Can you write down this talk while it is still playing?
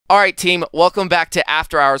All right, team, welcome back to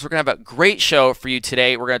After Hours. We're going to have a great show for you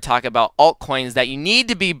today. We're going to talk about altcoins that you need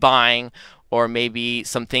to be buying, or maybe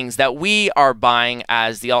some things that we are buying,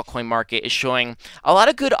 as the altcoin market is showing a lot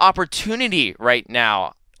of good opportunity right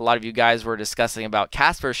now. A lot of you guys were discussing about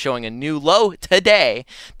Casper showing a new low today.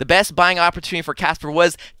 The best buying opportunity for Casper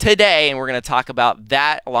was today, and we're going to talk about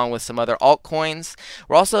that along with some other altcoins.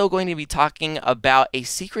 We're also going to be talking about a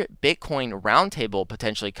secret Bitcoin roundtable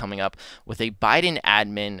potentially coming up with a Biden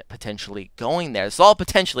admin potentially going there. This all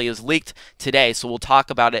potentially is leaked today, so we'll talk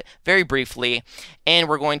about it very briefly. And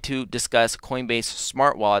we're going to discuss Coinbase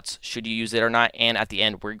smart wallets, should you use it or not. And at the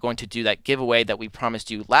end, we're going to do that giveaway that we promised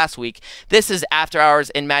you last week. This is After Hours,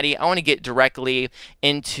 and Maddie, I want to get directly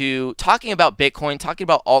into talking about Bitcoin, talking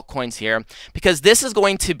about altcoins here, because this is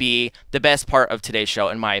going to be the best part of today's show,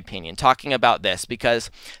 in my opinion, talking about this, because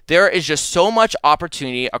there is just so much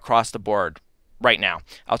opportunity across the board right now.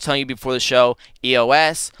 I was telling you before the show,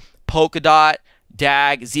 EOS, Polkadot,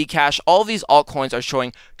 DAG, Zcash, all of these altcoins are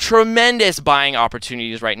showing tremendous buying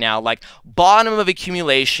opportunities right now, like bottom of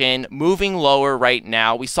accumulation, moving lower right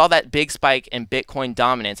now. We saw that big spike in Bitcoin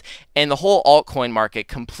dominance, and the whole altcoin market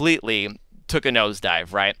completely took a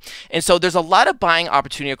nosedive, right? And so there's a lot of buying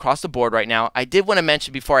opportunity across the board right now. I did want to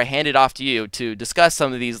mention before I hand it off to you to discuss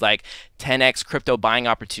some of these like 10x crypto buying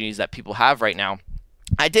opportunities that people have right now.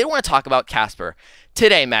 I did want to talk about Casper.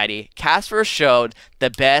 Today, Maddie, Casper showed the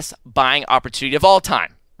best buying opportunity of all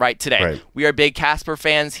time, right? Today. Right. We are big Casper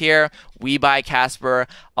fans here. We buy Casper.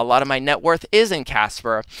 A lot of my net worth is in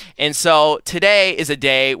Casper. And so today is a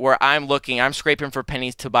day where I'm scraping for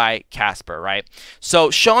pennies to buy Casper, right?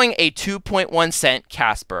 So showing a 2.1 cent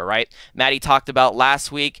Casper, right? Maddie talked about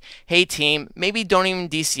last week, hey team, maybe don't even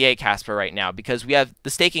DCA Casper right now because we have the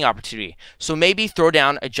staking opportunity. So maybe throw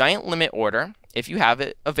down a giant limit order, if you have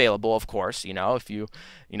it available, of course. If you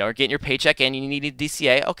are getting your paycheck and you need a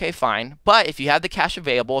DCA, okay, fine. But if you have the cash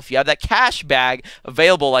available, if you have that cash bag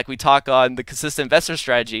available, like we talk on the consistent investor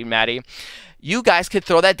strategy, Maddie, you guys could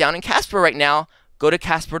throw that down in Casper right now. Go to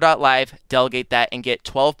Casper.live, delegate that, and get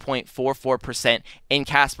 12.44% in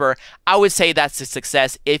Casper. I would say that's a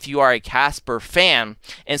success if you are a Casper fan,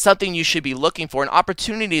 and something you should be looking for in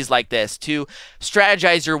opportunities like this to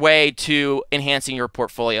strategize your way to enhancing your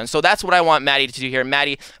portfolio. And so that's what I want Maddie to do here.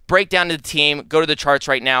 Maddie, break down to the team, go to the charts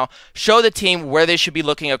right now, show the team where they should be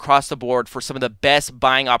looking across the board for some of the best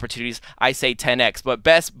buying opportunities. I say 10x, but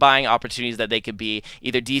best buying opportunities that they could be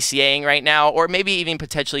either DCAing right now or maybe even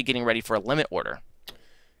potentially getting ready for a limit order.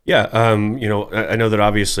 Yeah, I know that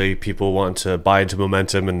obviously people want to buy into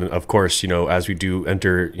momentum, and of course, as we do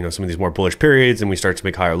enter, some of these more bullish periods and we start to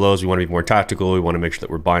make higher lows, we want to be more tactical. We want to make sure that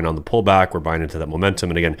we're buying on the pullback, we're buying into that momentum,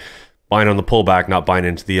 and again, buying on the pullback, not buying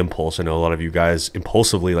into the impulse. I know a lot of you guys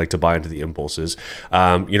impulsively like to buy into the impulses.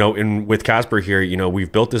 And with Casper here,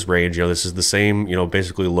 we've built this range. This is the same,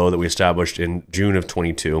 basically low that we established in June of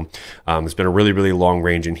 22. It's been a really, really long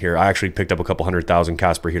range in here. I actually picked up a couple 100,000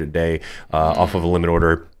 Casper here today off of a limit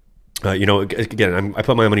order. Again, I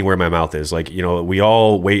put my money where my mouth is. Like, we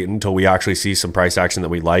all wait until we actually see some price action that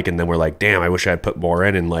we like, and then we're like, damn, I wish I had put more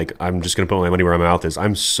in, and like, I'm just going to put my money where my mouth is.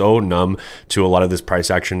 I'm so numb to a lot of this price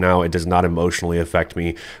action now. It does not emotionally affect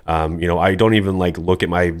me. I don't even like look at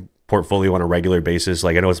my portfolio on a regular basis.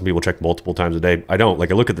 Like, I know some people check multiple times a day. I don't. Like,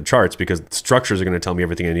 I look at the charts because the structures are going to tell me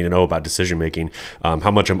everything I need to know about decision making. How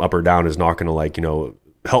much I'm up or down is not going to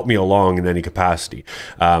help me along in any capacity.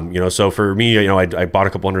 So for me, I bought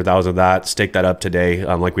a couple 100,000 of that, staked that up today.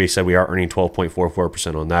 Like we said, we are earning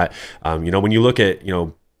 12.44% on that. When you look at,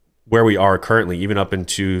 where we are currently, even up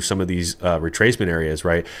into some of these retracement areas,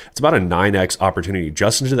 right? It's about a 9x opportunity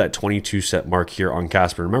just into that 22 cent mark here on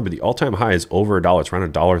Casper. Remember, the all-time high is over $1. It's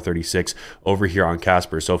around $1.36 over here on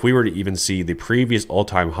Casper. So if we were to even see the previous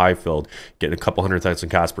all-time high filled, getting a couple 100,000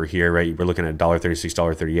 Casper here, right? We're looking at $1.36,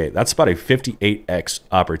 $1.38. That's about a 58x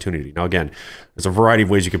opportunity. Now, again, there's a variety of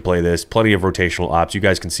ways you can play this. Plenty of rotational ops. You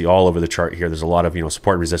guys can see all over the chart here. There's a lot of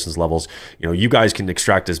support and resistance levels. You guys can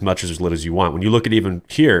extract as much as little as you want. When you look at even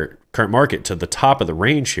here, current market to the top of the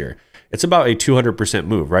range here, it's about a 200%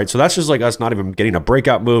 move, right? So that's just like us not even getting a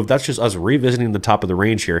breakout move. That's just us revisiting the top of the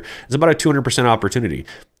range here. It's about a 200% opportunity.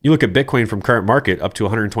 You look at Bitcoin from current market up to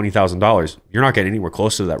 $120,000. You're not getting anywhere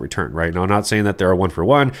close to that return, right? Now, I'm not saying that there are one for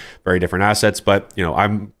one, very different assets, but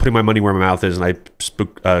I'm putting my money where my mouth is, and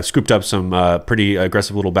I scooped up some pretty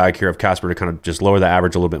aggressive little bag here of Casper to kind of just lower the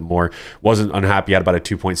average a little bit more. Wasn't unhappy at about a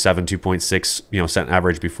 2.7, 2.6 cent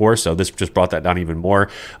average before, so this just brought that down even more.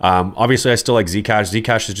 Obviously, I still like Zcash.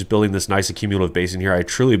 Zcash is just building this this nice accumulative base in here. I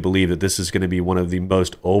truly believe that this is going to be one of the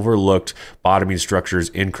most overlooked bottoming structures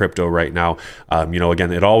in crypto right now. You know,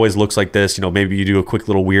 again, it always looks like this. You know, maybe you do a quick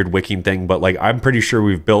little weird wicking thing, but like I'm pretty sure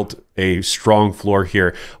we've built a strong floor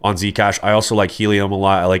here on Zcash. I also like Helium a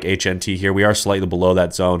lot. I like HNT here. We are slightly below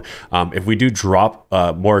that zone. If we do drop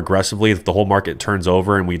more aggressively, if the whole market turns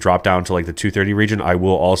over and we drop down to like the 230 region, I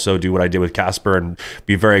will also do what I did with Casper and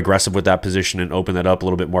be very aggressive with that position and open that up a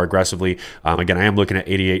little bit more aggressively. Again, I am looking at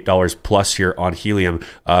 $88 plus here on Helium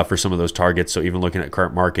for some of those targets. So even looking at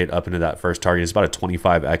current market up into that first target is about a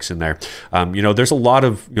 25x in there. You know, there's a lot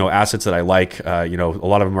of, you know, assets that I like. You know, a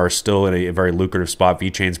lot of them are still in a very lucrative spot.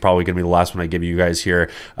 VeChain's probably going to be the last one I give you guys here.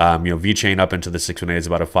 You know, VeChain up into the 618 is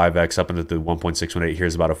about a 5x, up into the 1.618 here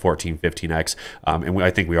is about a 14, 15x. And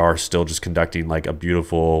I think we are still just conducting like a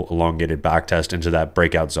beautiful elongated back test into that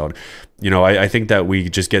breakout zone. You know, I think that we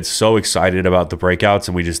just get so excited about the breakouts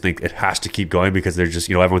and we just think it has to keep going because they're just,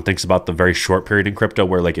 you know, everyone thinks about the very short period in crypto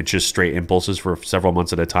where like it's just straight impulses for several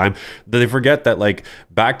months at a time. They forget that like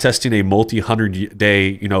back testing a multi-100 day,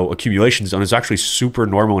 you know, accumulation zone is actually super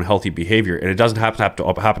normal and healthy behavior. And it doesn't have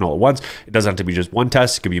to happen all at once. It doesn't have to be just one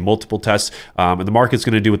test. It could be multiple tests. And the market's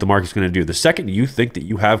going to do what the market's going to do. The second you think that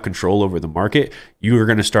you have control over the market, you are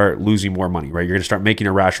going to start losing more money, right? You're going to start making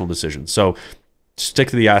irrational decisions. So stick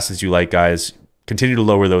to the assets you like, guys. Continue to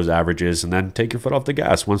lower those averages and then take your foot off the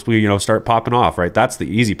gas once we, you know, start popping off, right? That's the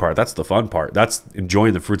easy part. That's the fun part. That's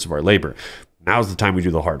enjoying the fruits of our labor. Now's the time we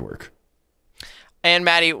do the hard work. And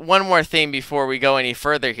Maddie, one more thing before we go any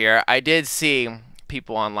further here. I did see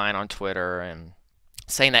people online on Twitter and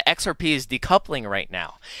saying that XRP is decoupling right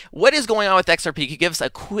now. What is going on with XRP? Can you give us a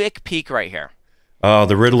quick peek right here? Oh,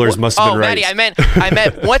 the Riddlers must have been right. Maddie, I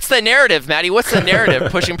meant, what's the narrative, Maddie? What's the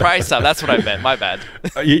narrative pushing price up? That's what I meant. My bad.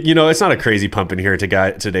 You know, it's not a crazy pump in here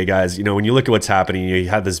today, guys. You know, when you look at what's happening, you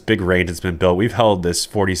had this big range that's been built. We've held this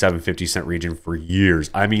 47.50 region for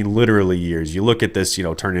years. I mean, literally years. You look at this, you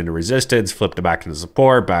know, turn into resistance, flip it back into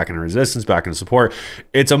support, back into resistance, back into support.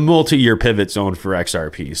 It's a multi-year pivot zone for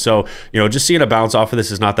XRP. So, you know, just seeing a bounce off of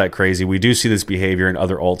this is not that crazy. We do see this behavior in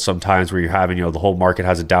other alts sometimes where you're having, you know, the whole market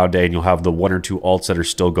has a down day and you'll have the one or two alts that are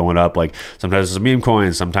still going up. Like sometimes it's a meme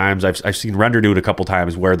coin. Sometimes I've seen Render do it a couple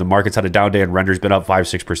times where the market's had a down day and Render's been up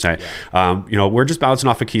 5-6%. Yeah. You know, we're just bouncing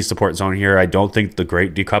off a key support zone here. I don't think the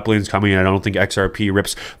great decoupling is coming. I don't think XRP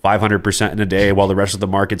rips 500% in a day while the rest of the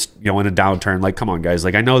market's, you know, in a downturn. Like, come on, guys.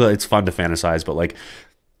 Like, I know that it's fun to fantasize, but like,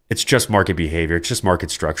 it's just market behavior. It's just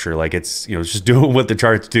market structure. Like it's, you know, it's just doing what the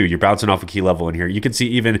charts do. You're bouncing off a key level in here. You can see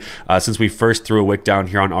even since we first threw a wick down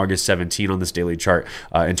here on August 17 on this daily chart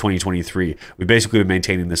in 2023, we basically been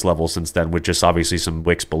maintaining this level since then with just obviously some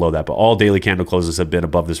wicks below that. But all daily candle closes have been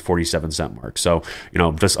above this 47-cent mark. So, you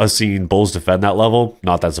know, just us seeing bulls defend that level,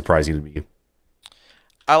 not that surprising to me.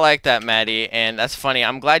 I like that, Maddie, and that's funny.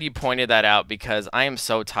 I'm glad you pointed that out because I am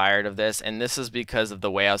so tired of this, and this is because of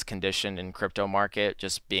the way I was conditioned in crypto market,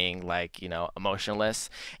 just being like, you know, emotionless.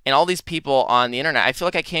 And all these people on the internet, I feel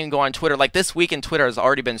like I can't even go on Twitter. Like this week in Twitter has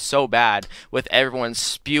already been so bad with everyone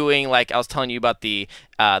spewing. Like I was telling you about the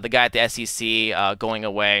guy at the SEC going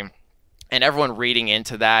away. And everyone reading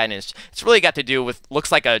into that, and it's really got to do with,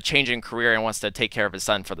 looks like a changing career and wants to take care of his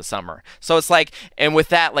son for the summer. So it's like, and with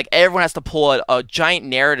that, like everyone has to pull a giant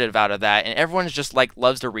narrative out of that, and everyone's just like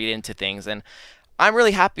loves to read into things. And I'm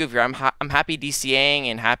really happy with you. I'm happy DCAing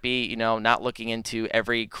and happy, you know, not looking into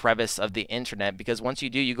every crevice of the internet, because once you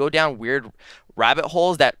do, you go down weird rabbit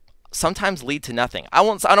holes that sometimes lead to nothing. I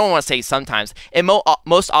don't want to say sometimes. It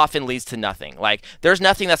most often leads to nothing. Like there's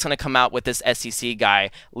nothing that's going to come out with this SEC guy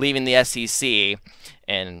leaving the SEC,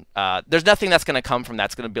 and there's nothing that's going to come from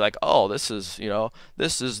that's going to be like, oh, this is, you know,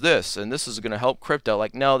 this is this, and this is going to help crypto.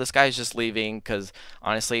 Like, no, this guy's just leaving because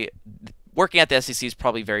honestly, working at the SEC is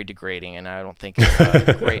probably very degrading, and I don't think it's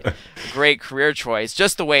a great career choice,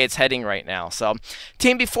 just the way it's heading right now. So,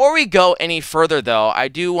 team, before we go any further, though, I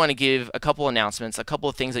do want to give a couple announcements, a couple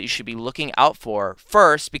of things that you should be looking out for.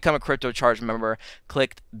 First, become a Crypto Charge member.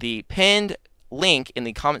 Click the pinned link in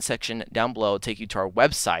the comment section down below, take you to our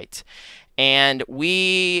website. And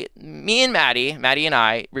me and Maddie and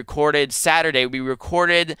I recorded Saturday. We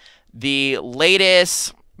recorded the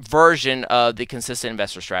latest version of the consistent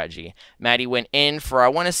investor strategy. Maddie went in for, I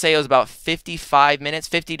want to say it was about 55 minutes,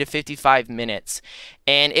 50 to 55 minutes,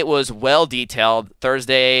 and it was well detailed.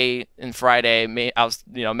 Thursday and Friday,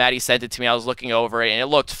 Maddie sent it to me. I was looking over it, and it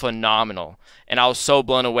looked phenomenal. And I was so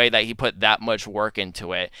blown away that he put that much work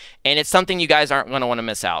into it. And it's something you guys aren't going to want to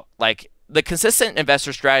miss out. Like, the consistent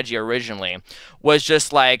investor strategy originally was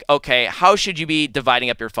just like, okay, how should you be dividing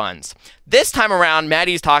up your funds? This time around,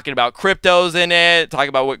 Maddie's talking about cryptos in it, talking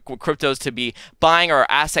about what cryptos to be buying, or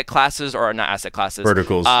asset classes, or not asset classes,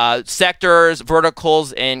 verticals, sectors,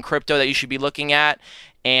 verticals in crypto that you should be looking at.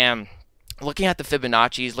 And looking at the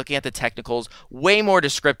Fibonacci's, looking at the technicals, way more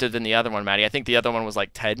descriptive than the other one, Maddie. I think the other one was like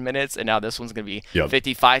 10 minutes, and now this one's going to be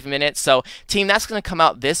 55 minutes. So, team, that's going to come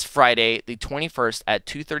out this Friday, the 21st at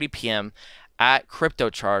 2:30 p.m. at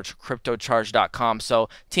CryptoCharge, cryptocharge.com. So,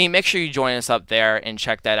 team, make sure you join us up there and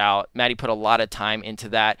check that out. Maddie put a lot of time into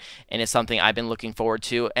that, and it's something I've been looking forward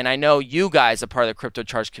to. And I know you guys, a part of the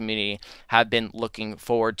CryptoCharge community, have been looking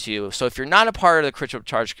forward to. So, if you're not a part of the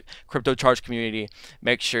CryptoCharge community,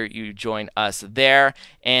 make sure you join us there.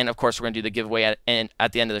 And, of course, we're going to do the giveaway at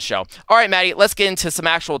the end of the show. All right, Maddie, let's get into some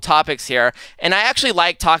actual topics here. And I actually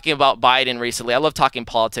like talking about Biden recently. I love talking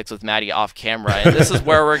politics with Maddie off camera, and this is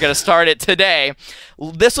where we're going to start it today.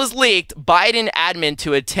 This was leaked. Biden admin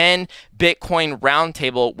to attend Bitcoin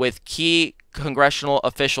roundtable with key congressional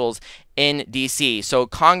officials in D.C. So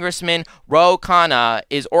Congressman Ro Khanna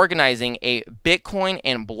is organizing a Bitcoin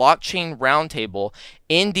and blockchain roundtable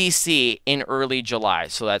in D.C. in early July.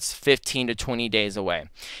 So that's 15 to 20 days away.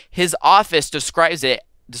 His office describes it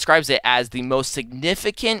as the most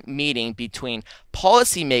significant meeting between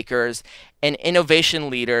policymakers and innovation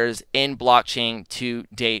leaders in blockchain to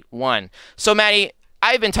date one. So, Maddie,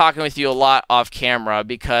 I've been talking with you a lot off camera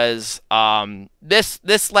because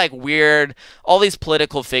this like weird, all these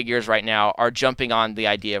political figures right now are jumping on the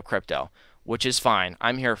idea of crypto, which is fine.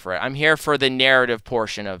 I'm here for it. I'm here for the narrative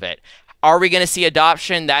portion of it. Are we going to see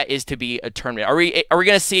adoption? That is to be determined. Are we going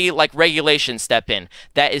to see like regulation step in?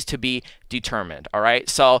 That is to be determined. All right.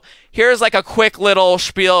 So here's like a quick little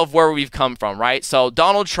spiel of where we've come from. Right. So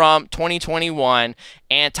Donald Trump, 2021,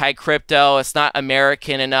 anti-crypto. It's not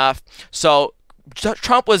American enough. So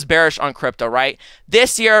Trump was bearish on crypto. Right.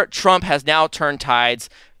 This year, Trump has now turned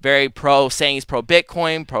tides. Very pro, saying he's pro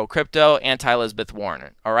Bitcoin, pro crypto, anti Elizabeth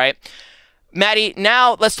Warren. All right. Maddie,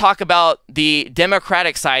 now let's talk about the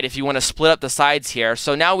Democratic side if you want to split up the sides here.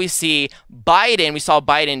 So now we see Biden, we saw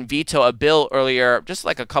Biden veto a bill earlier, just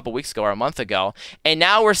like a couple weeks ago or a month ago. And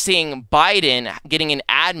now we're seeing Biden getting an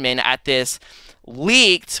admin at this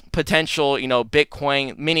leaked potential,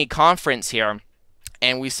 Bitcoin mini conference here.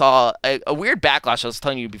 And we saw a weird backlash. I was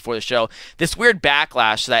telling you before the show, this weird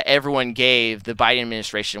backlash that everyone gave the Biden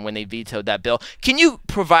administration when they vetoed that bill. Can you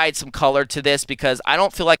provide some color to this? Because I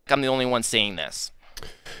don't feel like I'm the only one seeing this.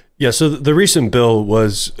 Yeah, so the recent bill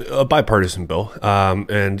was a bipartisan bill,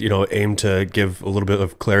 and aimed to give a little bit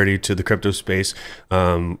of clarity to the crypto space.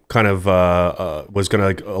 Was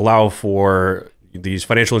going to allow for these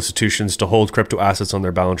financial institutions to hold crypto assets on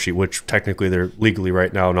their balance sheet, which technically they're legally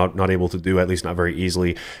right now not able to do, at least not very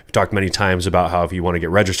easily. We've talked many times about how if you want to get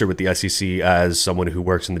registered with the SEC as someone who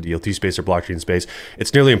works in the DLT space or blockchain space,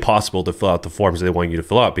 it's nearly impossible to fill out the forms they want you to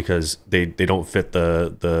fill out because they don't fit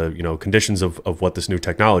the conditions of what this new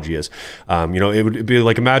technology is. It would be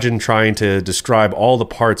like, imagine trying to describe all the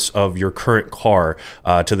parts of your current car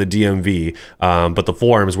to the DMV, but the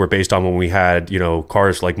forms were based on when we had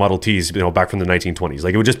cars like Model Ts back from the 1920s.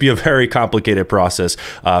 Like, it would just be a very complicated process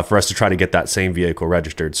for us to try to get that same vehicle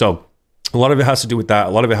registered. So a lot of it has to do with that. A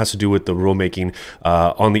lot of it has to do with the rulemaking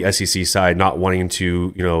on the SEC side, not wanting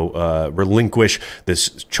to, relinquish this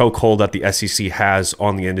chokehold that the SEC has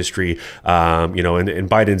on the industry. And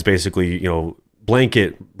Biden's basically,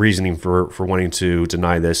 blanket reasoning for wanting to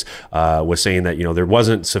deny this was saying that there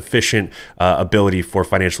wasn't sufficient ability for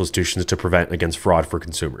financial institutions to prevent against fraud for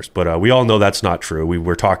consumers. But we all know that's not true. We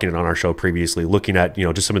were talking on our show previously, looking at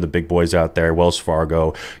just some of the big boys out there, Wells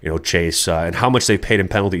Fargo, Chase, and how much they paid in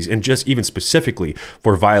penalties, and just even specifically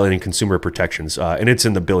for violating consumer protections. And it's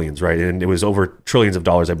in the billions, right? And it was over trillions of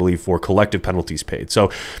dollars, I believe, for collective penalties paid. So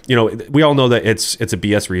we all know that it's a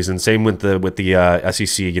BS reason. Same with the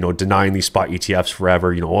SEC, denying these spot ETFs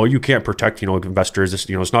forever. You can't protect investors.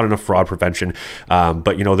 It's not enough fraud prevention.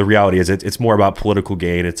 But the reality is it's more about political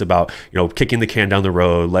gain. It's about kicking the can down the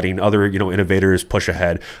road, letting other innovators push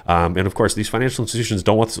ahead. And of course, these financial institutions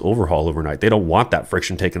don't want this overhaul overnight. They don't want that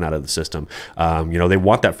friction taken out of the system. They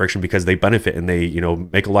want that friction because they benefit and they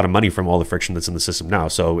make a lot of money from all the friction that's in the system now.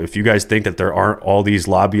 So if you guys think that there aren't all these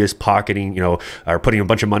lobbyists pocketing, or putting a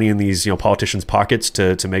bunch of money in these politicians' pockets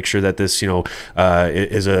to make sure that this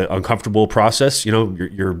is an uncomfortable process,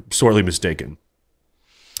 you're sorely mistaken.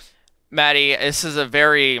 Maddie, this is I'm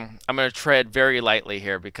going to tread very lightly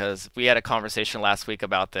here because we had a conversation last week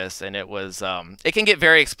about this, and it was, it can get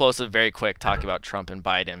very explosive very quick talking about Trump and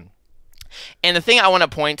Biden. And the thing I want to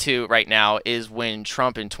point to right now is when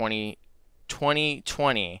Trump in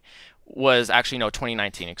 2020 was actually, no,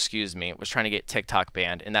 2019, excuse me, was trying to get TikTok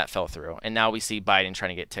banned, and that fell through. And now we see Biden trying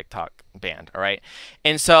to get TikTok banned. All right.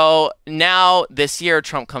 And so now this year,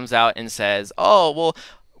 Trump comes out and says, oh, well,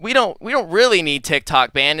 we don't really need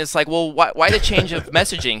TikTok banned. It's like, well, why the change of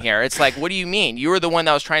messaging here? It's like, what do you mean? You were the one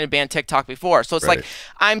that was trying to ban TikTok before. So it's like,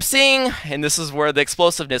 I'm seeing, and this is where the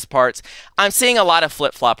explosiveness parts, I'm seeing a lot of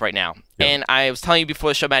flip-flop right now. Yep. And I was telling you before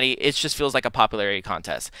the show, Maddie, it just feels like a popularity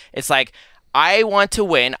contest. It's like, I want to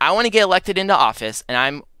win. I want to get elected into office, and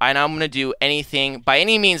I'm going to do anything by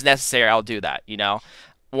any means necessary. I'll do that. You know,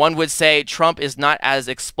 one would say Trump is not as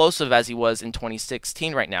explosive as he was in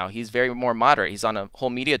 2016. Right now, he's very more moderate. He's on a whole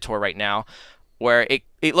media tour right now, where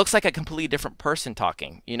it looks like a completely different person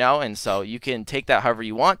talking. You know, and so you can take that however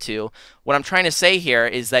you want to. What I'm trying to say here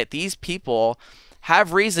is that these people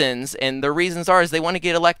have reasons, and their reasons are is they want to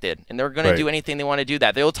get elected, and they're going to do anything they want to do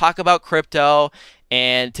that. They will talk about crypto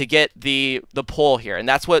and to get the poll here. And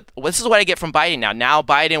this is what I get from Biden now. Now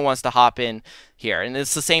Biden wants to hop in here. And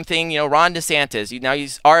it's the same thing, you know, Ron DeSantis, now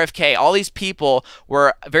he's RFK. All these people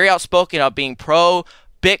were very outspoken about being pro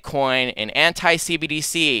Bitcoin and anti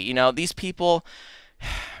CBDC. You know, these people,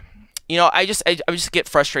 you know, I just get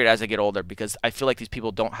frustrated as I get older because I feel like these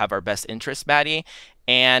people don't have our best interests, Maddie.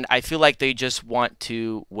 And I feel like they just want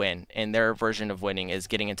to win, and their version of winning is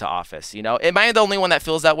getting into office. You know, am I the only one that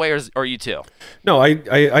feels that way, or are you too? No,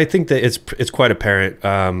 I think that it's quite apparent.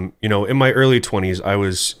 You know, in my early 20s, I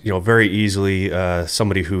was, you know, very easily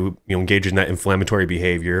somebody who, you know, engaged in that inflammatory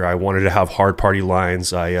behavior. I wanted to have hard party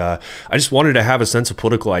lines. I just wanted to have a sense of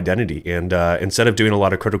political identity, and instead of doing a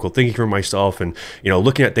lot of critical thinking for myself, and, you know,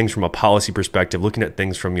 looking at things from a policy perspective, looking at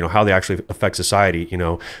things from, you know, how they actually affect society, you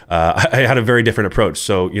know, I had a very different approach.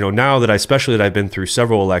 So, you know, now that I've been through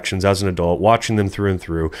several elections as an adult, watching them through and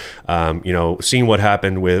through, you know, seeing what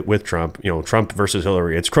happened with Trump, you know, Trump versus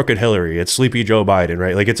Hillary, it's crooked Hillary, it's sleepy Joe Biden,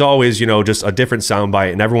 right? Like, it's always, you know, just a different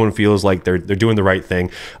soundbite, and everyone feels like they're doing the right thing.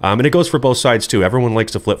 And it goes for both sides too. Everyone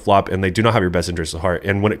likes to flip flop, and they do not have your best interests at heart.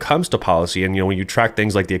 And when it comes to policy, and, you know, when you track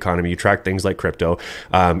things like the economy, you track things like crypto,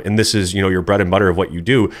 and this is, you know, your bread and butter of what you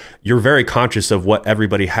do, you're very conscious of what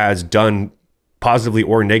everybody has done positively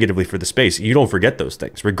or negatively for the space. You don't forget those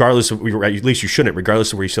things, regardless of, at least you shouldn't,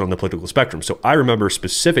 regardless of where you sit on the political spectrum. So I remember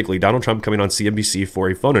specifically Donald Trump coming on CNBC for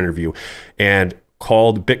a phone interview and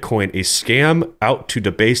called Bitcoin a scam out to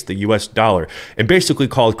debase the US dollar, and basically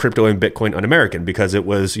called crypto and Bitcoin un-American because it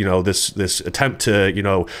was, you know, this attempt to, you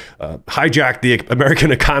know, hijack the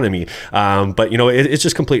American economy. But, you know, it's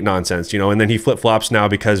just complete nonsense, you know, and then he flip-flops now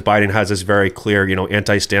because Biden has this very clear, you know,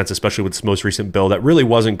 anti-stance, especially with this most recent bill that really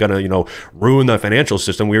wasn't going to, you know, ruin the financial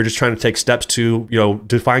system. We were just trying to take steps to, you know,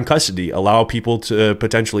 define custody, allow people to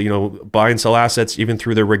potentially, you know, buy and sell assets even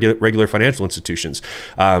through their regular financial institutions.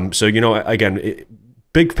 So, you know, again,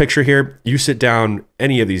 big picture here, you sit down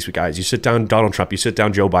any of these guys, you sit down Donald Trump, you sit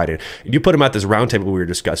down Joe Biden, and you put them at this roundtable we were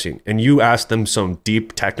discussing, and you ask them some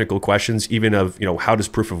deep technical questions, even of, you know, how does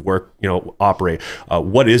proof of work, you know, operate?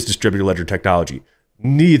 What is distributed ledger technology?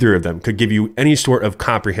 Neither of them could give you any sort of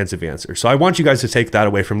comprehensive answer. So I want you guys to take that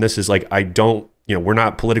away from this is like, you know, we're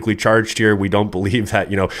not politically charged here. We don't believe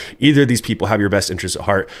that, you know, either of these people have your best interests at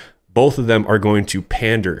heart. Both of them are going to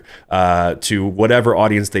pander to whatever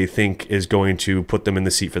audience they think is going to put them in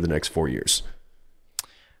the seat for the next 4 years.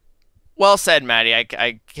 Well said, Maddie.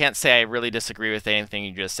 I can't say I really disagree with anything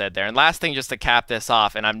you just said there. And last thing, just to cap this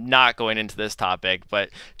off, and I'm not going into this topic, but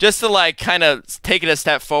just to like kind of take it a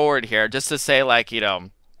step forward here, just to say, like, you know,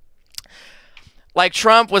 like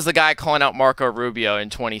Trump was the guy calling out Marco Rubio in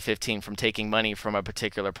 2015 from taking money from a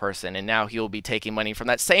particular person, and now he'll be taking money from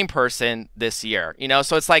that same person this year. You know,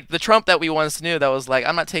 so it's like the Trump that we once knew that was like,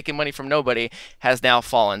 I'm not taking money from nobody, has now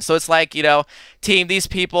fallen. So it's like, you know, team, these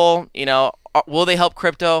people, you know, will they help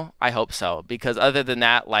crypto? I hope so, because other than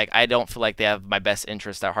that, like, I don't feel like they have my best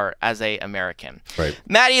interest at heart as a American. Right.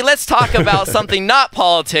 Maddie, let's talk about something not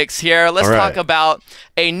politics here. Let's talk about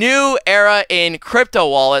a new era in crypto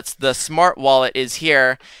wallets. The smart wallet is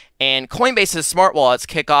here, and Coinbase's smart wallets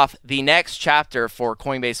kick off the next chapter for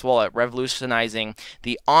Coinbase Wallet, revolutionizing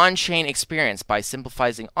the on-chain experience by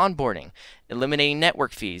simplifying onboarding, eliminating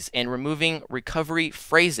network fees, and removing recovery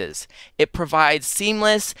phrases. It provides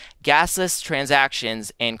seamless, gasless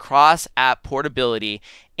transactions and cross-app portability,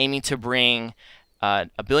 aiming to bring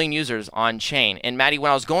 1 billion users on chain. And Maddie,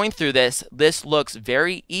 when I was going through this looks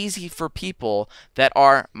very easy for people that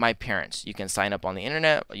are my parents. You can sign up on the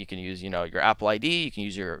internet. You can use, you know, your Apple ID. You can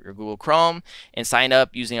use your Google Chrome and sign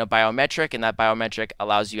up using a biometric, and that biometric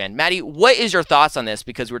allows you in. Maddie, what is your thoughts on this?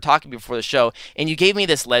 Because we were talking before the show, and you gave me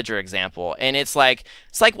this ledger example, and it's like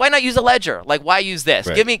why not use a ledger? Like, why use this?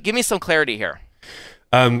 Right. Give me some clarity here.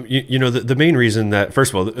 You know, the main reason that,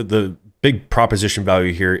 first of all, the big proposition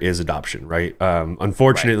value here is adoption, right?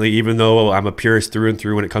 Unfortunately, right. Even though I'm a purist through and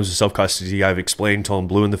through when it comes to self-custody, I've explained till I'm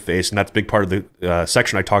blue in the face, and that's a big part of the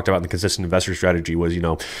section I talked about in the consistent investor strategy was,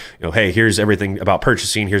 hey, here's everything about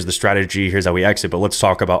purchasing, here's the strategy, here's how we exit, but let's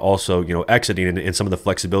talk about also, exiting and some of the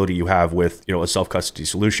flexibility you have with, a self-custody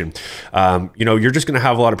solution. You're just going to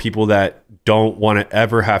have a lot of people that don't want to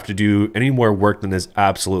ever have to do any more work than is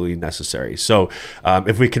absolutely necessary. So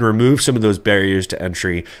if we can remove some of those barriers to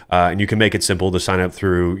entry, and you can make it simple to sign up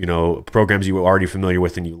through, programs you are already familiar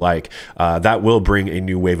with and you like, that will bring a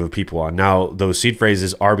new wave of people on. Now, those seed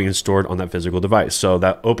phrases are being stored on that physical device. So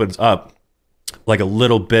that opens up like a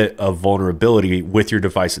little bit of vulnerability with your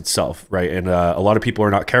device itself, right? And a lot of people are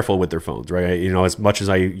not careful with their phones, right? As much as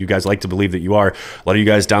you guys like to believe that you are, a lot of you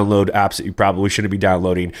guys download apps that you probably shouldn't be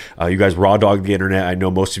downloading. You guys raw dog the internet. I know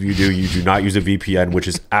most of you do. You do not use a VPN, which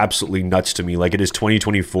is absolutely nuts to me. Like, it is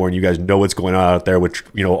 2024 and you guys know what's going on out there, which,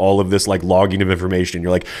 all of this like logging of information.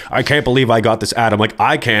 You're like, I can't believe I got this ad. I'm like,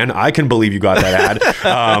 I can believe you got that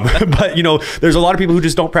ad. But there's a lot of people who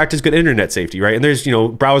just don't practice good internet safety, right? And there's,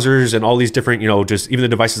 browsers and all these different, just even the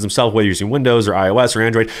devices themselves, whether you're using Windows or iOS or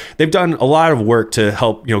Android, they've done a lot of work to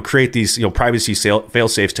help, create these, privacy fail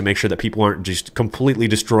safes to make sure that people aren't just completely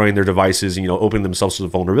destroying their devices and, opening themselves to the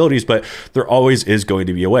vulnerabilities. But there always is going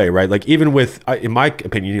to be a way, right? Like, even with, in my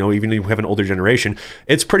opinion, even if you have an older generation,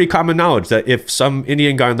 it's pretty common knowledge that if some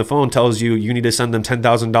Indian guy on the phone tells you you need to send them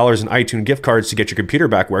 $10,000 in iTunes gift cards to get your computer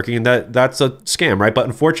back working, and that's a scam, right? But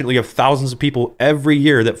unfortunately, you have thousands of people every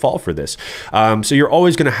year that fall for this. So you're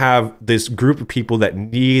always going to have this group of people that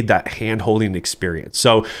need that hand-holding experience.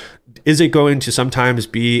 So is it going to sometimes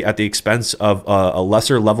be at the expense of a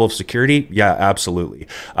lesser level of security? Yeah, absolutely.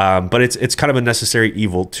 But it's kind of a necessary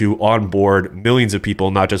evil to onboard millions of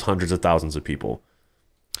people, not just hundreds of thousands of people.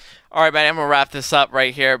 All right, man, I'm going to wrap this up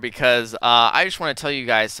right here because I just want to tell you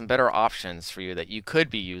guys some better options for you that you could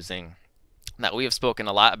be using that we have spoken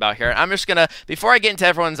a lot about here. I'm just going to, before I get into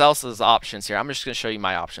everyone else's options here, I'm just going to show you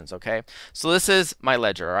my options, okay? So this is my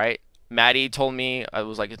ledger, all right? Maddie told me, it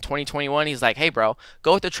was like in 2021, he's like, hey, bro,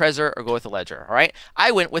 go with the Trezor or go with the Ledger, all right?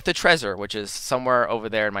 I went with the Trezor, which is somewhere over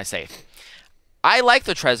there in my safe. I like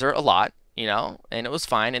the Trezor a lot, and it was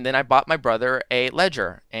fine. And then I bought my brother a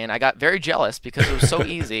Ledger, and I got very jealous because it was so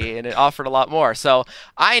easy and it offered a lot more. So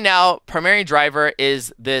primary driver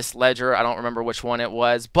is this Ledger. I don't remember which one it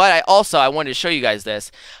was, but I wanted to show you guys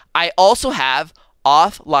this. I also have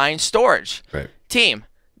offline storage. Right. Team.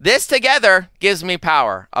 This together gives me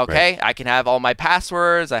power, okay? Right. I can have all my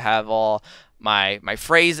passwords. I have all my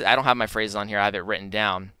phrases. I don't have my phrases on here. I have it written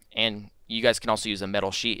down. And you guys can also use a metal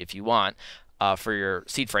sheet if you want for your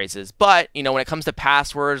seed phrases. But, when it comes to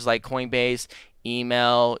passwords like Coinbase,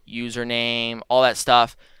 email, username, all that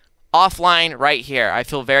stuff, offline right here. I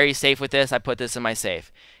feel very safe with this. I put this in my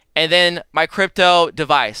safe. And then my crypto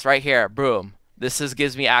device right here, boom. This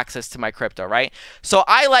gives me access to my crypto, right? So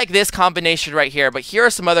I like this combination right here, but here are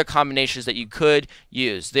some other combinations that you could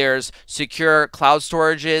use. There's secure cloud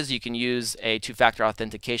storages. You can use a two-factor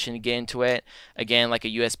authentication to get into it. Again, like a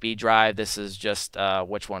USB drive. This is just,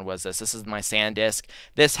 which one was this? This is my SanDisk.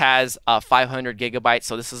 This has 500 gigabytes,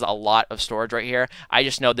 so this is a lot of storage right here. I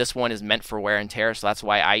just know this one is meant for wear and tear, so that's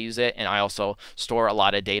why I use it, and I also store a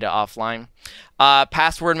lot of data offline.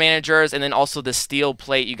 Password managers, and then also the steel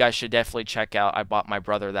plate you guys should definitely check out. I bought my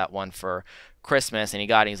brother that one for Christmas, and he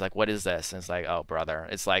got it. He's like, what is this? And it's like, oh, brother.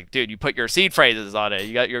 It's like, dude, you put your seed phrases on it.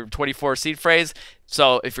 You got your 24 seed phrase.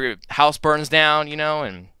 So if your house burns down,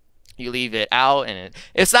 and you leave it out, and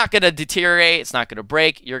it's not going to deteriorate, it's not going to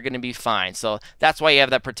break, you're going to be fine. So that's why you have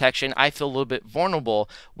that protection. I feel a little bit vulnerable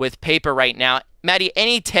with paper right now. Maddie,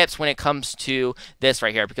 any tips when it comes to this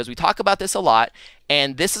right here? Because we talk about this a lot,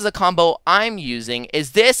 and this is a combo I'm using.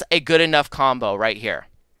 Is this a good enough combo right here?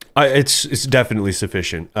 It's definitely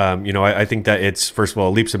sufficient. I think that it's, first of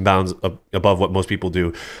all, leaps and bounds above what most people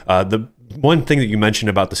do. The one thing that you mentioned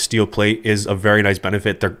about the steel plate is a very nice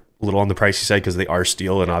benefit. They're a little on the pricey side because they are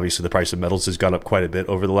steel, and obviously the price of metals has gone up quite a bit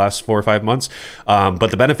over the last 4 or 5 months. But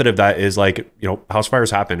the benefit of that is, like, house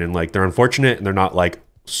fires happen, and like they're unfortunate, and they're not like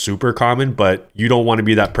super common, but you don't want to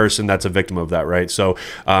be that person that's a victim of that, right? So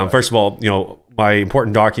first of all, my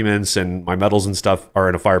important documents and my metals and stuff are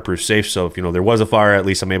in a fireproof safe. So if there was a fire, at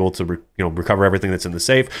least I'm able to recover everything that's in the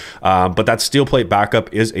safe. But that steel plate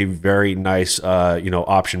backup is a very nice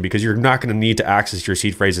option, because you're not going to need to access your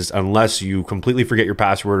seed phrases unless you completely forget your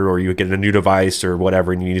password or you get a new device or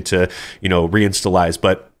whatever and you need to reinstalize.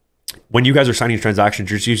 But when you guys are signing transactions,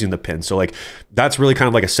 you're just using the pin. So like that's really kind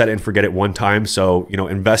of like a set it and forget it one time. So, you know,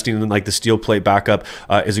 investing in like the steel plate backup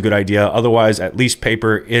is a good idea. Otherwise, at least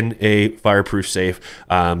paper in a fireproof safe,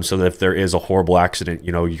 so that if there is a horrible accident,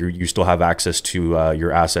 you know, you still have access to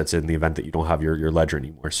your assets in the event that you don't have your ledger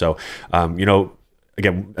anymore. So, you know,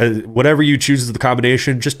 again, whatever you choose as the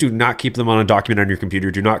combination, just do not keep them on a document on your computer.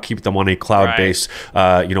 Do not keep them on a cloud-based,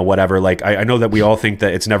 you know, whatever. Like, I know that we all think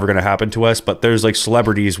that it's never going to happen to us, but there's like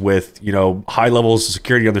celebrities with, you know, high levels of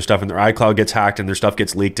security on their stuff, and their iCloud gets hacked and their stuff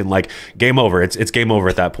gets leaked, and like game over. It's game over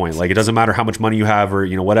at that point. Like, it doesn't matter how much money you have or,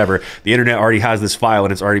 you know, whatever. The internet already has this file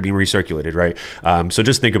and it's already being recirculated, right? So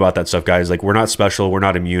just think about that stuff, guys. Like, we're not special. We're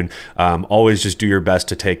not immune. Always just do your best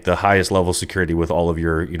to take the highest level of security with all of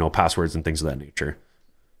your, you know, passwords and things of that nature.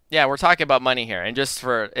 Yeah, we're talking about money here, and just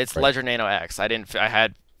for it's Ledger Nano X.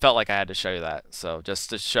 Felt like I had to show you that, so just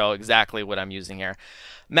to show exactly what I'm using here.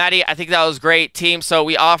 Maddie, I think that was great, team. So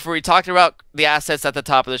we talked about the assets at the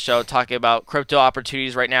top of the show, talking about crypto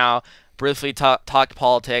opportunities right now. Briefly talk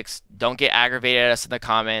politics. Don't get aggravated at us in the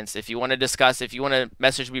comments. If you want to discuss, if you want to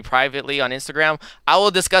message me privately on Instagram, I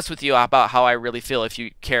will discuss with you about how I really feel if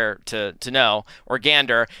you care to know or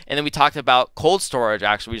gander. And then we talked about cold storage.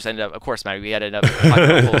 Actually, we just ended up, of course, Maddie, we ended up talking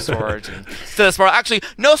about cold storage and the smart. Actually,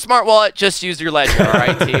 no smart wallet, just use your Ledger, all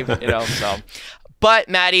right, team. You know, so. But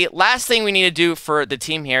Maddie, last thing we need to do for the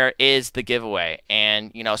team here is the giveaway.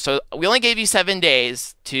 And you know, so we only gave you 7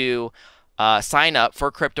 days to sign up for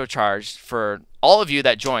Crypto Charge for all of you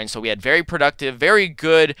that joined. So we had very productive, very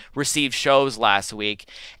good received shows last week.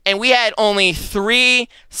 And we had only 3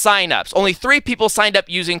 signups. Only 3 people signed up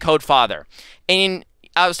using code FATHER. And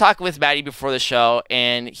I was talking with Maddie before the show,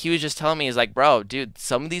 and he was just telling me, he's like, bro, dude,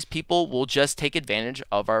 some of these people will just take advantage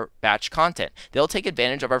of our batch content. They'll take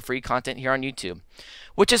advantage of our free content here on YouTube,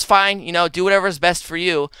 which is fine. You know, do whatever is best for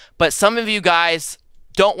you. But some of you guys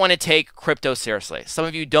don't want to take crypto seriously. Some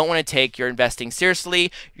of you don't want to take your investing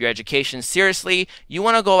seriously, your education seriously. You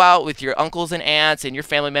want to go out with your uncles and aunts and your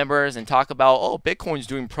family members and talk about, oh, Bitcoin's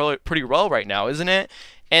doing pretty well right now, isn't it?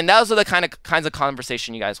 And those are the kinds of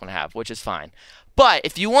conversation you guys want to have, which is fine. But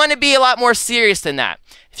if you want to be a lot more serious than that,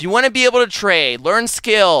 if you want to be able to trade, learn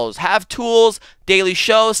skills, have tools, daily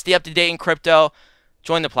shows, stay up to date in crypto,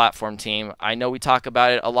 join the platform, team. I know we talk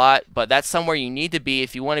about it a lot, but that's somewhere you need to be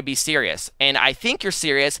if you want to be serious. And I think you're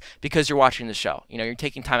serious because you're watching the show. You know, you're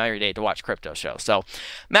taking time out of your day to watch crypto show. So,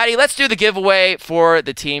 Maddie, let's do the giveaway for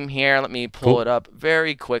the team here. Let me pull it up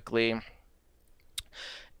very quickly.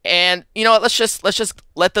 And you know what? Let's just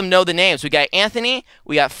let them know the names. We got Anthony,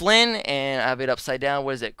 we got Flynn, and I have it upside down.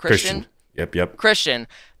 What is it? Christian. Yep. Christian.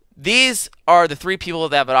 These are the 3 people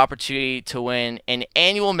that have an opportunity to win an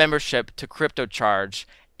annual membership to Crypto Charge.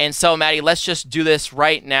 And so, Maddie, let's just do this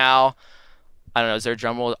right now. I don't know. Is there a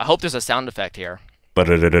drum roll? I hope there's a sound effect here. Oh,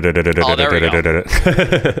 there we go.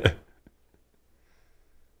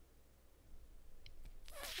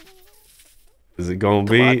 Is it gonna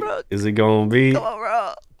be? Is it gonna be? Come on,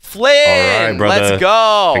 bro. Flynn, right, let's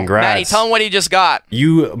go. Congrats. Maddie, tell him what he just got.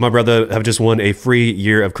 You, my brother, have just won a free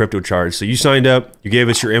year of Crypto Charge. So you signed up, you gave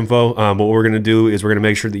us your info. What we're going to do is we're going to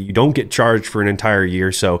make sure that you don't get charged for an entire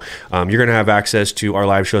year. So you're going to have access to our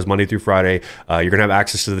live shows Monday through Friday. You're going to have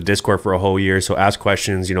access to the Discord for a whole year. So ask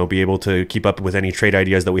questions, you know, be able to keep up with any trade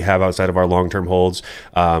ideas that we have outside of our long-term holds.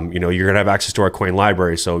 You know, you're going to have access to our coin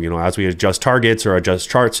library. So, you know, as we adjust targets or adjust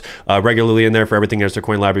charts regularly in there for everything as the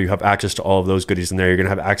coin library, you have access to all of those goodies in there. You're going to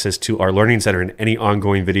have access to our learning center and any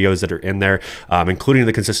ongoing videos that are in there, including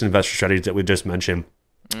the consistent investor strategies that we just mentioned.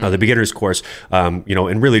 The beginner's course, you know,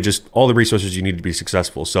 and really just all the resources you need to be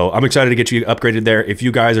successful. So I'm excited to get you upgraded there. If you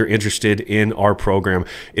guys are interested in our program,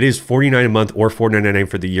 it is $49 a month or $4.99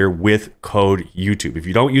 for the year with code YouTube. If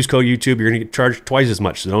you don't use code YouTube, you're going to get charged twice as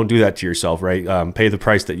much. So don't do that to yourself, right? Pay the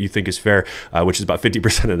price that you think is fair, which is about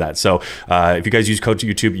 50% of that. So if you guys use code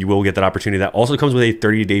YouTube, you will get that opportunity. That also comes with a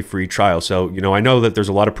 30-day free trial. So, you know, I know that there's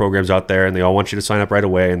a lot of programs out there and they all want you to sign up right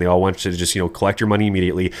away and they all want you to just, you know, collect your money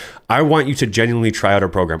immediately. I want you to genuinely try out our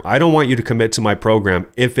program. I don't want you to commit to my program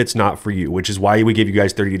if it's not for you, which is why we give you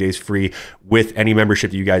guys 30 days free with any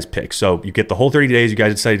membership that you guys pick. So you get the whole 30 days. You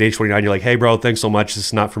guys decide day 29. You're like, hey, bro, thanks so much. This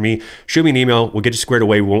is not for me. Shoot me an email. We'll get you squared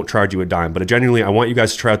away. We won't charge you a dime. But genuinely, I want you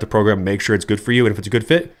guys to try out the program, make sure it's good for you. And if it's a good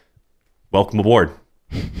fit, welcome aboard.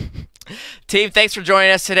 Team, thanks for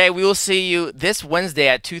joining us today. We will see you this Wednesday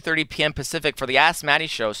at 2:30 p.m. Pacific for the Ask Maddie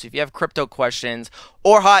show. So if you have crypto questions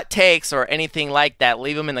or hot takes or anything like that,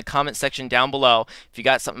 leave them in the comment section down below. If you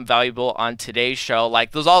got something valuable on today's show,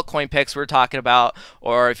 like those altcoin picks we were talking about,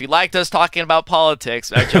 or if you liked us talking about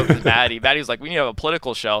politics, I joked with Maddie. Maddie was like, we need to have a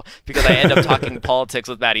political show because I end up talking politics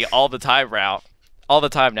with Maddie all the time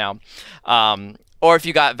now. or if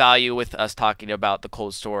you got value with us talking about the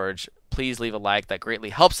cold storage, please leave a like. That greatly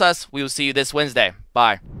helps us. We will see you this Wednesday.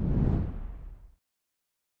 Bye.